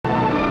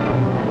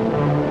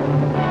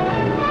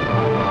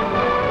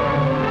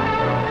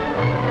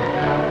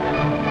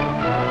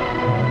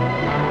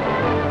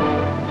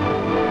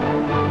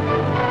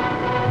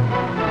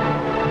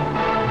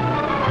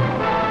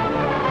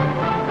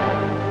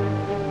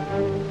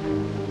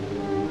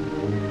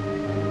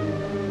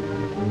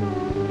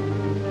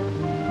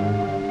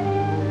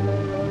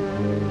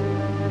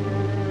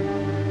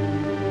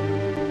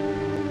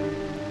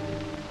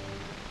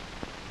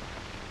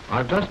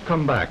I've just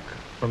come back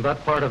from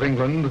that part of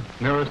England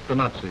nearest the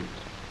Nazis,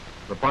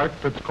 the part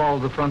that's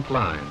called the front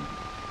line.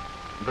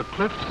 The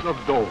cliffs of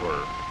Dover,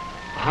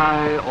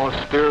 high,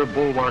 austere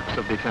bulwarks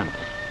of defense.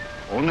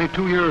 Only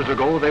 2 years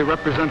ago, they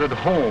represented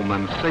home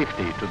and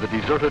safety to the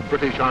deserted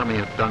British Army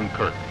at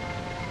Dunkirk.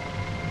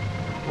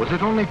 Was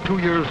it only 2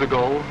 years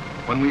ago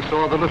when we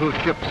saw the little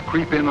ships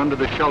creep in under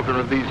the shelter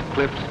of these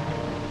cliffs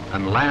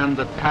and land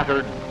the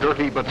tattered,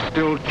 dirty, but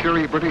still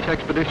cheery British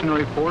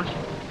Expeditionary Force?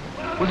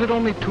 Was it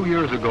only 2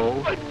 years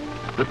ago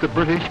that the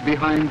British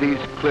behind these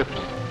cliffs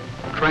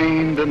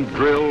trained and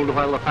drilled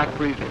while the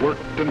factories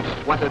worked and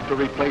sweated to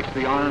replace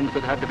the arms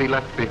that had to be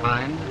left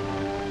behind?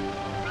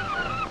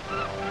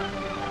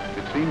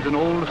 It seems an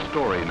old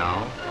story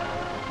now,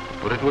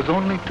 but it was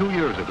only 2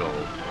 years ago.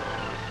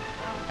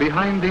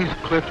 Behind these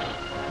cliffs,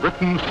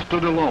 Britain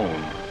stood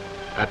alone,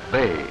 at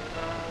bay,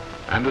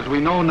 and as we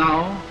know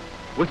now,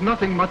 with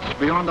nothing much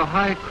beyond a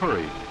high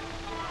courage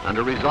and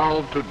a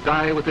resolve to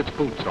die with its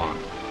boots on.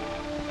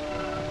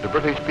 The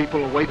British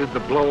people awaited the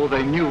blow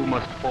they knew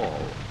must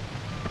fall.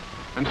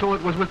 And so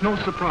it was with no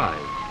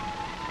surprise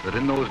that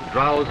in those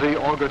drowsy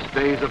August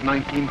days of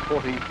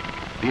 1940,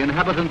 the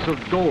inhabitants of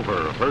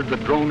Dover heard the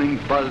droning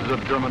buzz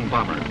of German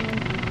bombers.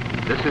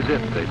 This is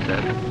it, they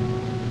said,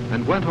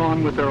 and went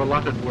on with their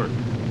allotted work.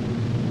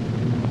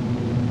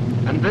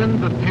 And then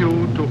the few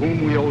to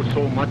whom we owe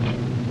so much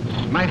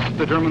smashed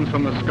the Germans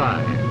from the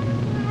sky,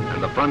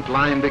 and the front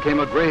line became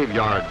a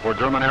graveyard for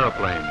German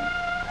airplanes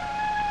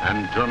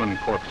and German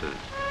corpses.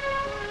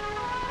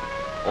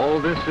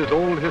 All this is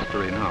old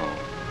history now,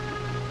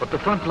 but the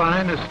front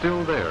line is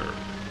still there.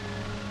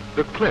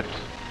 The cliffs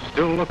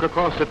still look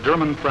across at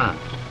German France.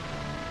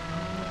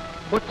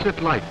 What's it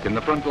like in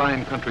the front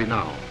line country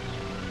now?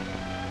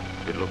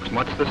 It looks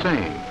much the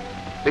same,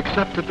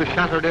 except that the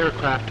shattered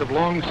aircraft have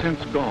long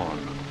since gone,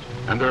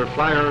 and their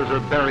flyers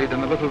are buried in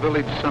the little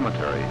village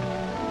cemetery,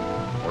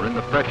 or in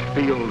the fresh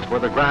fields where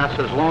the grass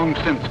has long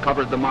since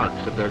covered the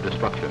marks of their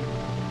destruction.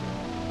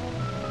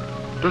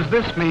 Does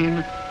this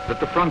mean that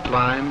the front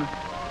line,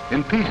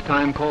 in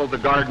peacetime called the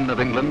Garden of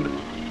England,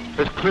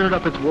 has cleared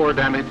up its war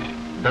damage,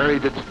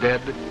 buried its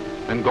dead,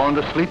 and gone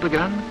to sleep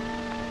again?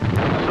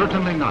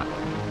 Certainly not.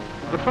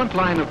 The front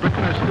line of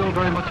Britain is still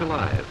very much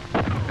alive,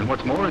 and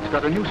what's more, it's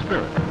got a new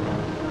spirit.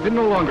 It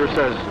no longer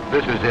says,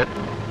 "This is it,"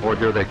 or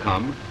 "Here they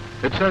come."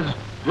 It says,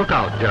 "Look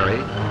out,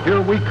 Jerry,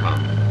 here we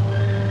come."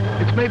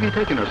 It's maybe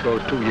taken us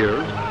those 2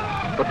 years,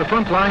 but the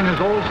front line is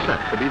all set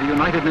to be the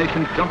United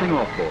Nations jumping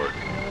off board.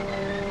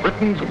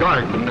 Britain's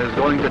garden is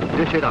going to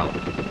dish it out.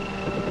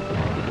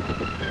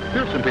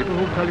 Here's some people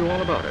who'll tell you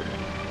all about it.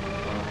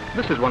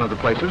 This is one of the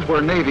places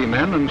where Navy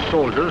men and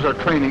soldiers are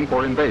training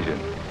for invasion.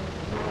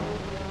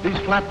 These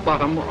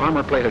flat-bottom,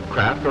 armor-plated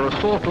craft are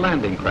assault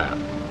landing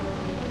craft,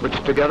 which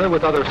together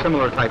with other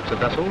similar types of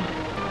vessels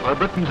are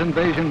Britain's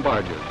invasion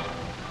barges.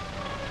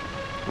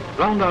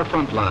 Round our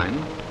front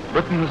line,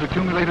 Britain has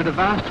accumulated a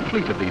vast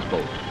fleet of these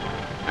boats,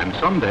 and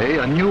someday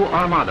a new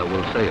armada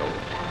will sail.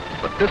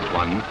 But this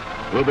one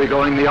will be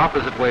going the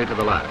opposite way to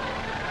the last.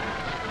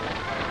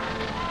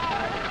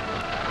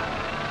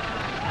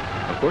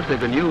 Of course, they've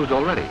been used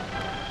already.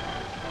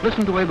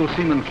 Listen to able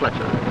Seaman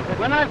Fletcher.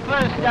 When I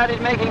first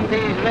started making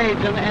these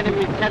raids on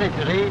enemy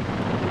territory,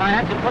 I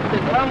had to put the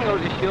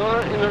pongos ashore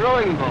in a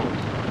rowing boat.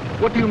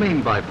 What do you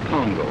mean by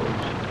pongos?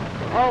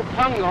 Oh,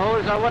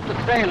 pongos are what the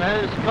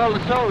sailors call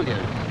the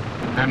soldiers.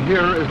 And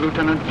here is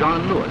Lieutenant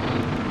John Lewis.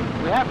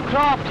 We have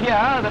craft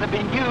here that have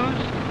been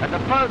used at the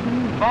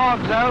Fulton,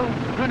 Bargzow,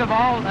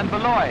 Grunewald and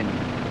Boulogne.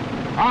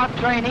 Our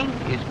training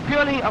is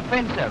purely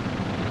offensive.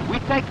 We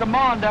take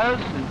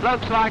commandos and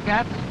blokes like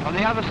that on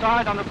the other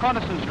side on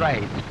reconnaissance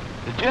raids.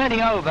 The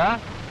journey over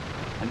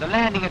and the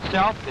landing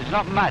itself is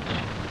not much.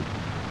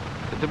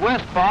 But the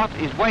worst part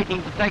is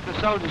waiting to take the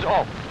soldiers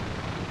off.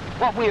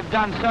 What we have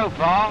done so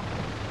far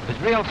is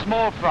real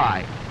small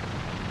fry.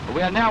 But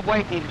we are now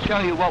waiting to show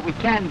you what we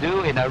can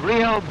do in a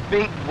real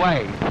big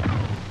way.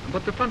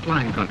 But the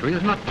frontline country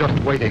is not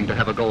just waiting to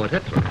have a go at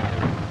Hitler.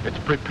 It's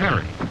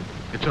preparing.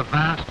 It's a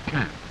vast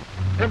camp.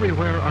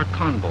 Everywhere are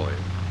convoys.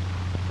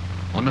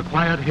 On the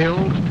quiet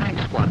hills, tank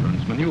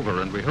squadrons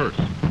maneuver and rehearse.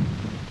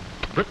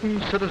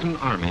 Britain's citizen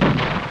army,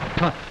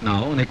 tough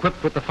now and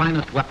equipped with the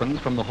finest weapons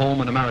from the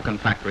home and American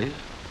factories,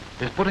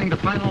 is putting the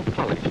final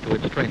polish to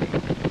its training.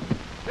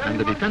 And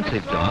the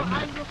defensive jobs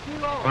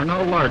are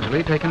now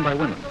largely taken by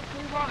women.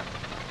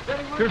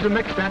 Here's a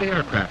mixed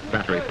anti-aircraft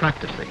battery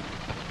practicing.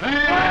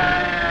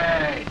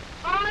 Hey!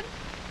 On!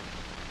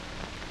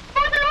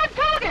 Finder on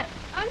target!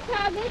 On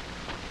target.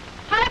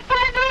 High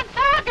finder on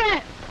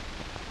target!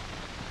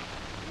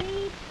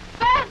 Lead.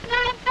 First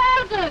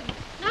 9,000!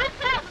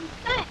 9,000,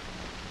 set!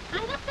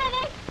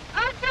 Understeady!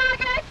 On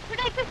target!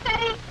 Predictor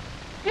steady!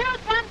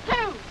 Fuse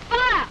 1-2,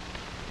 fire!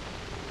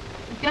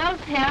 The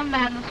girls here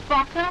man the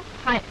spotter,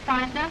 height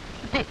finder,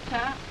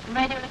 predictor, and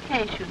radio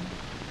location.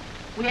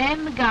 We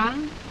aim the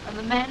guns, and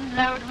the men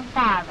load and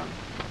fire them.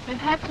 We've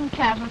had some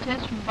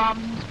casualties from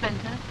bombs and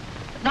splinters,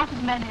 but not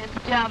as many as the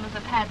Germans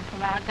have had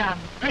from our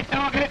guns. Hey,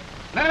 target!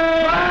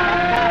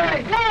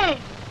 Play!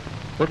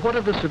 But what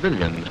of the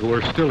civilians who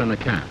are still in the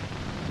camp?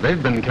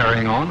 They've been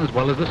carrying on as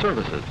well as the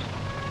services.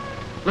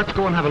 Let's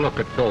go and have a look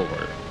at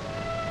Dover.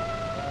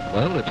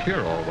 Well, it's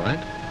here all right.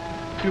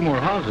 A few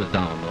more houses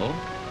down, though.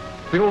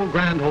 The old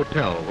Grand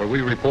Hotel where we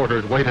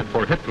reporters waited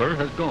for Hitler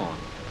has gone.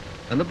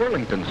 And the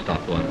Burlington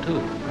stopped one, too.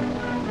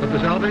 But the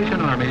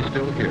Salvation Army's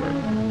still here,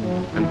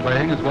 and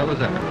playing as well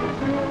as ever.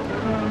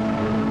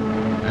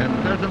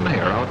 And there's the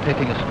mayor out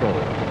taking a stroll.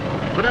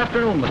 Good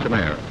afternoon, Mr.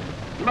 Mayor.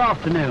 Good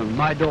afternoon,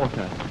 my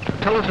daughter.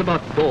 Tell us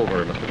about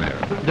Dover, Mr.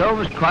 Mayor.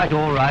 Dover's quite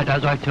all right,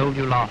 as I told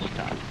you last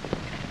time.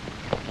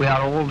 We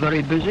are all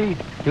very busy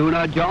doing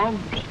our jobs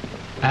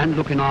and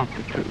looking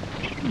after troops.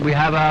 We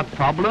have our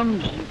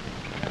problems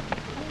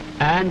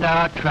and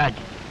our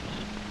tragedies.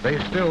 They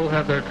still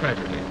have their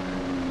tragedies.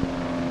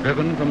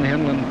 Driven from the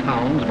inland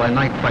towns by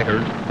night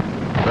fighters,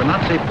 the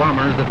Nazi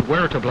bombers that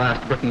were to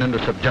blast Britain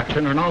into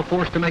subjection are now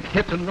forced to make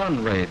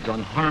hit-and-run raids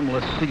on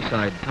harmless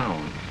seaside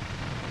towns.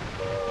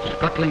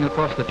 Scuttling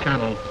across the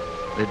channel,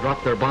 they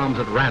drop their bombs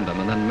at random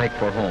and then make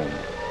for home.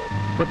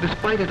 But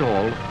despite it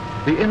all,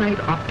 the innate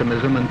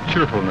optimism and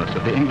cheerfulness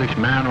of the English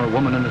man or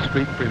woman in the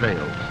street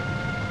prevails.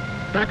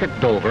 Back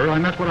at Dover, I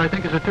met what I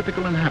think is a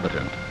typical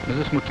inhabitant,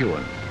 Mrs.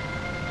 McEwen.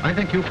 I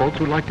think you folks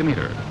would like to meet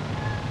her.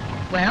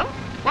 Well,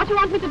 what do you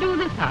want me to do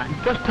this time?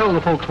 Just tell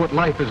the folks what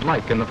life is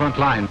like in the front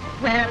line.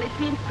 Well, it's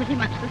been pretty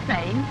much the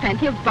same.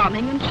 Plenty of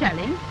bombing and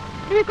shelling.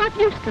 We've got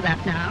used to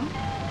that now.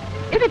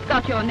 If it's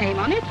got your name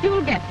on it,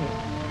 you'll get it.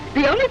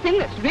 The only thing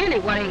that's really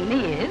worrying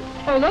me is,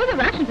 although the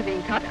rations are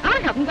being cut, I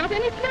haven't got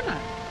any slimmer.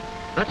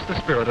 That's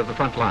the spirit of the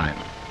front line.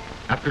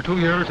 After 2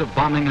 years of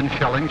bombing and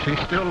shelling, she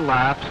still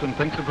laughs and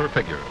thinks of her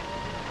figure.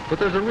 But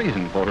there's a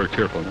reason for her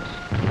cheerfulness.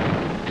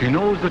 She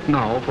knows that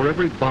now, for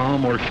every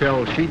bomb or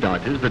shell she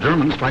dodges, the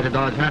Germans try to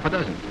dodge half a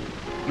dozen.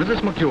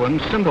 Mrs.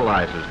 McEwen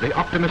symbolizes the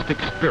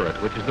optimistic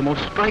spirit which is the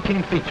most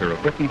striking feature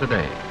of Britain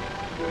today.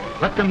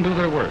 Let them do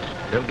their worst.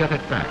 They'll get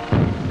it back.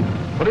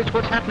 But it's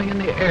what's happening in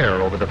the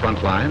air over the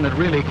front line that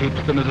really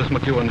keeps the Mrs.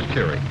 McEwens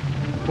cheery.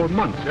 For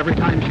months, every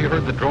time she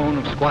heard the drone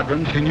of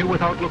squadrons, she knew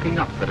without looking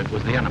up that it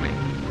was the enemy.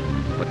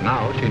 But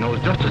now she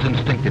knows just as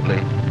instinctively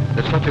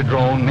that such a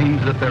drone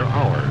means that they're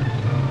ours.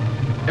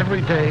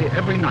 Every day,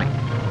 every night,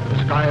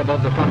 the sky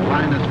above the front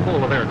line is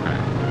full of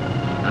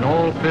aircraft, and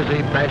all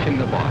busy bashing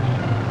the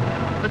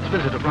Boche. Let's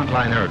visit a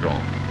frontline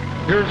aerodrome.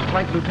 Here's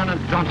Flight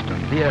Lieutenant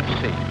Johnston,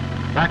 DFC,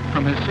 back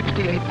from his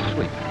 68th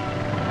sweep.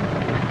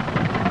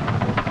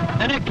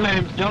 Any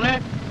claims, Johnny?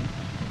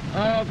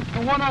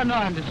 The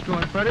 109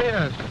 destroyed, Freddie,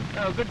 yes.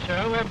 Oh, good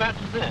show. Whereabouts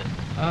is this?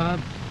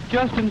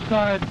 Just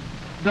inside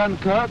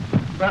Dunkirk,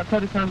 about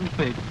 30,000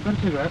 feet. Got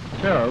a cigarette?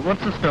 Sure.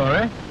 What's the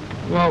story?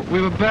 Well, we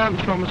were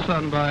bounced from the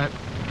sun by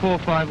 4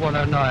 5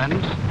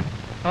 109s.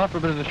 After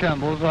a bit of a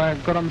shambles, I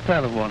got on the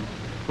tail of one.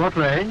 What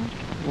range?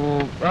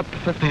 Oh, up to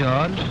 50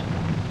 yards.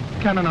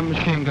 Cannon and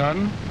machine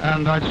gun,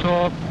 and I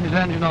saw his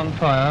engine on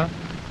fire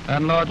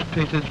and large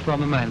pieces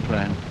from the main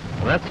plane.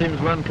 Well, that seems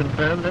one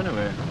confirmed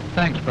anyway.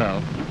 Thanks,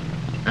 pal.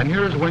 And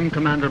here's Wing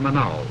Commander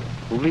Murrow,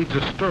 who leads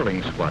a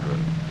Sterling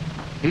squadron.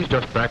 He's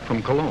just back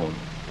from Cologne.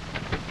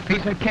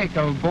 Piece of cake,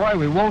 old boy.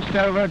 We waltzed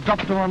over,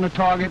 dropped her on the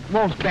target,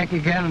 waltzed back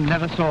again, and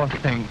never saw a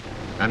thing.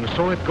 And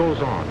so it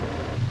goes on.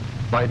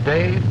 By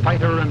day,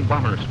 fighter and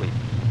bomber sweeps.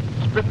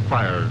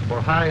 Spitfires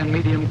for high and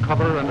medium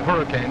cover and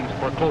Hurricanes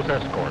for close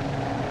escort.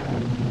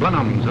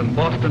 Blenheims and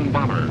Boston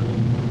bombers,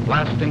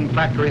 blasting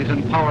factories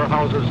and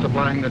powerhouses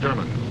supplying the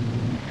Germans.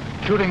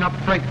 Shooting up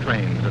freight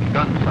trains and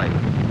gun sites.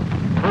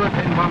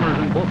 Hurricane bombers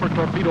and Beaufort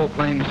torpedo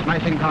planes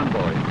smashing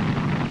convoys.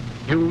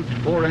 Huge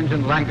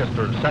 4-engine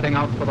Lancasters setting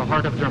out for the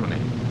heart of Germany.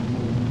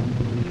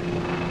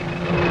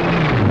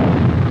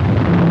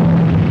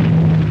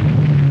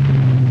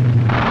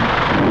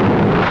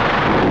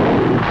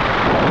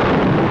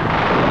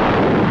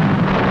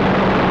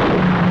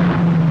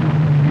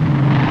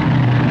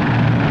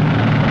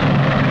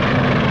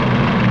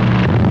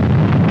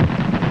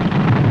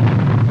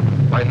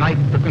 By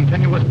night, the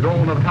continuous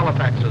drone of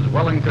Halifaxes,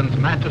 Wellingtons,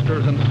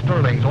 Manchesters, and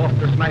Sterlings off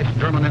to smash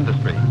German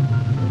industry,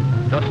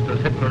 just as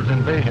Hitler's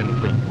invasion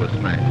fleet was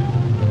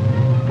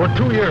smashed. For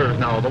 2 years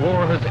now, the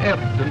war has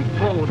ebbed and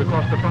flowed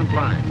across the front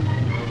line.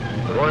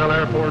 The Royal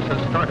Air Force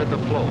has started the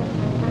flow.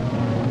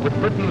 With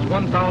Britain's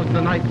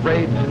 1,000-a-night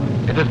raids,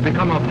 it has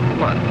become a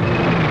flood.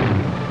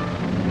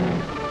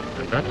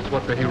 And that's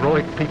what the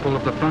heroic people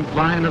of the front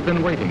line have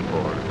been waiting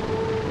for.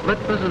 Let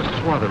Mrs.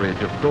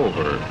 Swatheridge of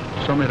Dover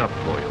sum it up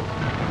for you.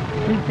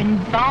 We've been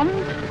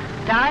bombed,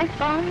 dive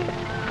bombed,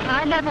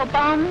 high-level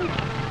bombed,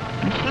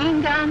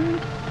 machine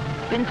gunned,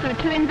 been through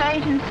 2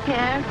 invasion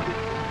scares.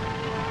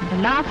 The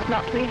last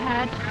lot we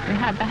had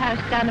the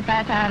house down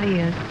about our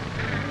ears.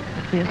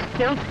 But we're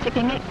still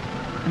sticking it,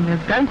 and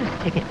we're going to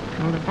stick it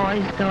till the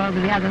boys go over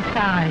the other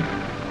side.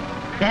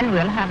 Then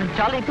we'll have a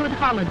jolly good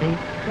holiday,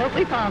 won't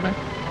we, Father?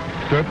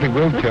 Certainly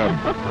will, Chum.